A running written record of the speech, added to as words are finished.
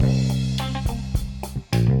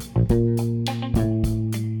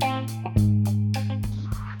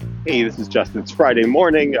Hey, this is Justin. It's Friday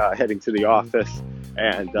morning, heading to the office,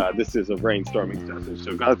 and this is a brainstorming session.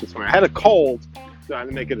 So got up this morning. I had a cold, so I had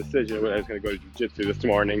to make a decision whether I was going to go to jiu-jitsu this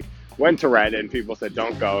morning. Went to Reddit, and people said,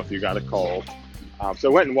 don't go if you got a cold. So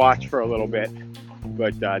I went and watched for a little bit,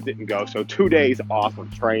 but didn't go. So 2 days off of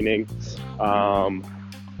training. A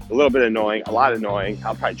little bit annoying, a lot annoying.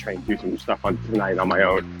 I'll probably do some stuff on tonight on my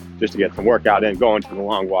own just to get some workout in. Going for the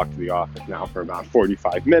long walk to the office now for about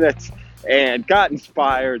 45 minutes. And got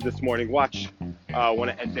inspired this morning, watched one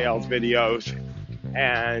of Ed Dale's videos,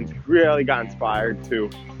 and really got inspired to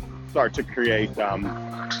start to create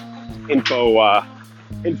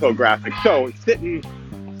infographics. So sitting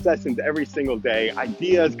sessions every single day,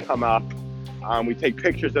 ideas come up, we take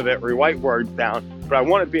pictures of it, we write words down, but I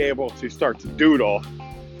want to be able to start to doodle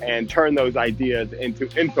and turn those ideas into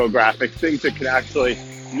infographics, things that can actually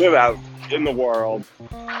live out in the world,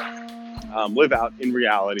 live out in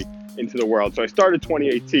reality into the world. So I started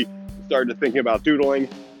 2018, started thinking about doodling,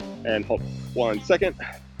 and hold 1 second.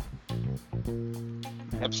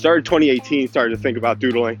 I started 2018, started to think about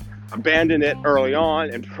doodling, abandoned it early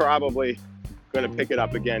on, and probably going to pick it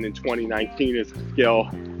up again in 2019 as a skill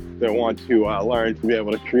that I want to learn to be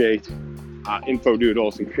able to create info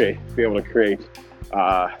doodles and be able to create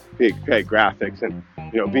graphics, and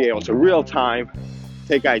be able to real time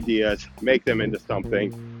take ideas, make them into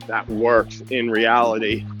something that works in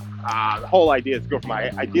reality. The whole idea is to go from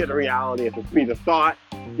my idea to reality at the speed of thought.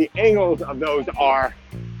 The angles of those are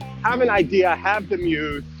have an idea, have the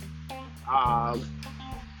muse,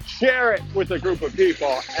 share it with a group of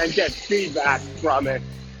people and get feedback from it.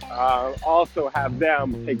 Also have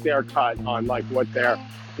them take their cut on like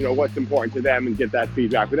what's important to them and get that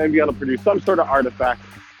feedback. But then be able to produce some sort of artifact,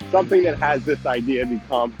 something that has this idea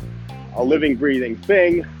become a living, breathing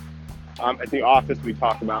thing. At the office, we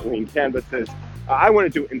talk about lean canvases. I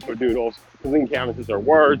want to do info doodles. Lean canvases are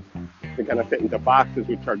words. They kind of fit into boxes,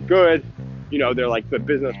 which are good. They're like the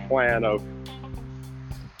business plan of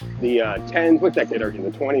the 10s. What decade are you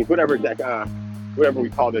in? The 20s? Whatever we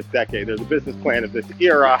call this decade. There's a business plan of this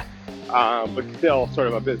era, but still sort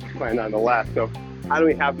of a business plan nonetheless. So how do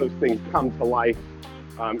we have those things come to life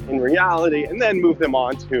in reality, and then move them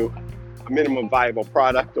on to a minimum viable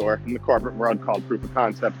product, or in the corporate world called proof of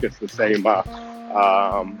concept? Gets the same.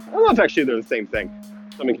 I don't know if actually they're the same thing.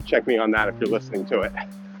 Somebody can check me on that if you're listening to it.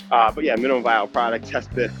 But yeah, minimum viable product,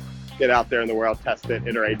 test it, get out there in the world, test it,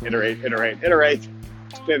 iterate, pivot,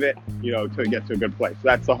 to get to a good place. So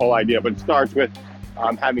that's the whole idea. But it starts with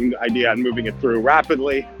having the idea and moving it through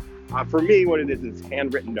rapidly. For me, what it is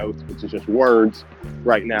handwritten notes, which is just words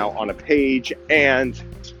right now on a page, and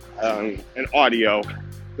an audio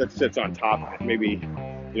that sits on top of it. Maybe,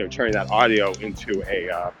 turning that audio into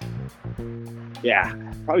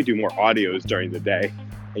probably do more audios during the day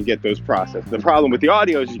and get those processed. The problem with the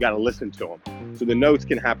audio is you got to listen to them. So the notes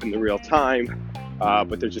can happen in real time,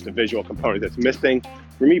 but there's just a visual component that's missing.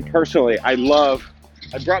 For me personally, I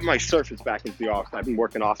brought my Surface back into the office. I've been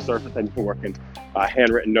working off Surface. I've been working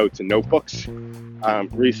handwritten notes and notebooks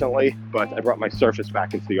recently, but I brought my Surface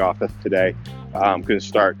back into the office today. I'm going to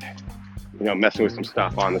start, messing with some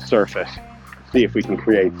stuff on the Surface, see if we can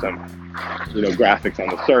create some, graphics on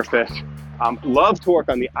the Surface. Love to work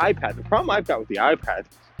on the iPad. The problem I've got with the iPad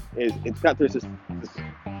is there's this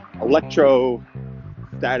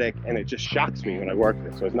electrostatic, and it just shocks me when I work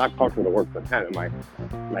with it. So it's not comfortable to work with the pen, and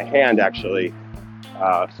my hand actually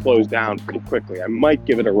slows down pretty quickly. I might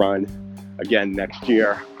give it a run again next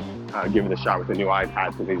year, give it a shot with the new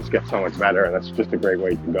iPad, so they just get so much better, and that's just a great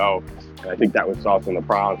way to go. And I think that would solve some of the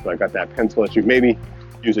problems. So I got that pencil issue. Maybe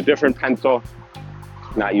use a different pencil,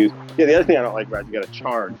 the other thing I don't like about it, you got to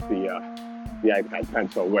charge the iPad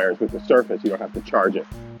pencil, whereas with the Surface you don't have to charge it.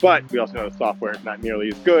 But we also know the software is not nearly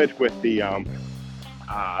as good with the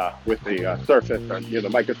Surface or the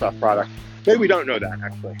Microsoft product. Maybe we don't know that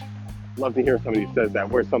actually. Love to hear somebody who says that.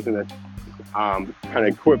 Where's something that's kind of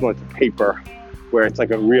equivalent to paper, where it's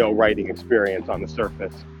like a real writing experience on the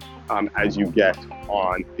Surface as you get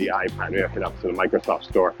on the iPad. Maybe I can up to the Microsoft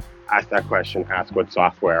store, ask that question, ask what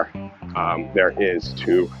software there is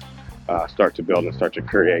to start to build and start to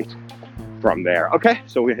create from there. Okay,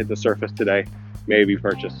 so we hit the Surface today. Maybe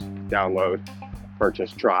purchase, download,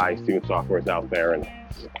 try, see what software is out there, and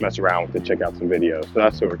mess around with it, check out some videos. So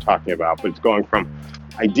that's what we're talking about. But it's going from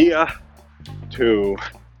idea to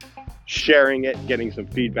sharing it, getting some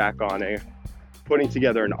feedback on it, putting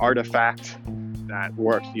together an artifact that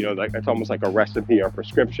works. Like it's almost like a recipe or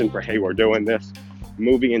prescription for, hey, we're doing this,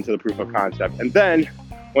 moving into the proof of concept. And then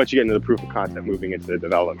once you get into the proof of concept, moving into the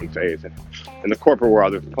development phase. And in the corporate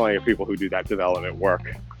world, there's plenty of people who do that development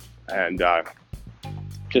work, and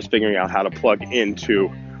just figuring out how to plug into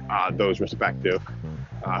those respective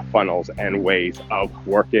funnels and ways of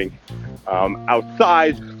working.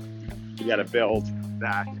 Outside, you got to build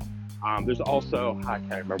that. There's also, I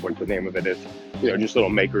can't remember what the name of it is, just little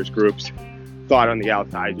makers groups. Thought on the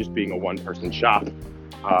outside, just being a one-person shop,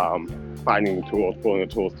 finding the tools, pulling the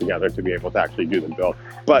tools together to be able to actually do the build.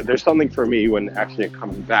 But there's something for me when actually it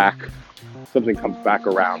comes back, something comes back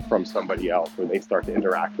around from somebody else, where they start to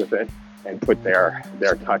interact with it and put their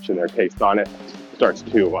touch and their taste on it, starts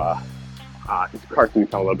to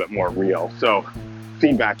become a little bit more real. So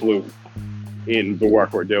feedback loop in the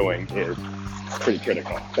work we're doing is pretty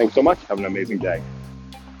critical. Thanks so much. Have an amazing day.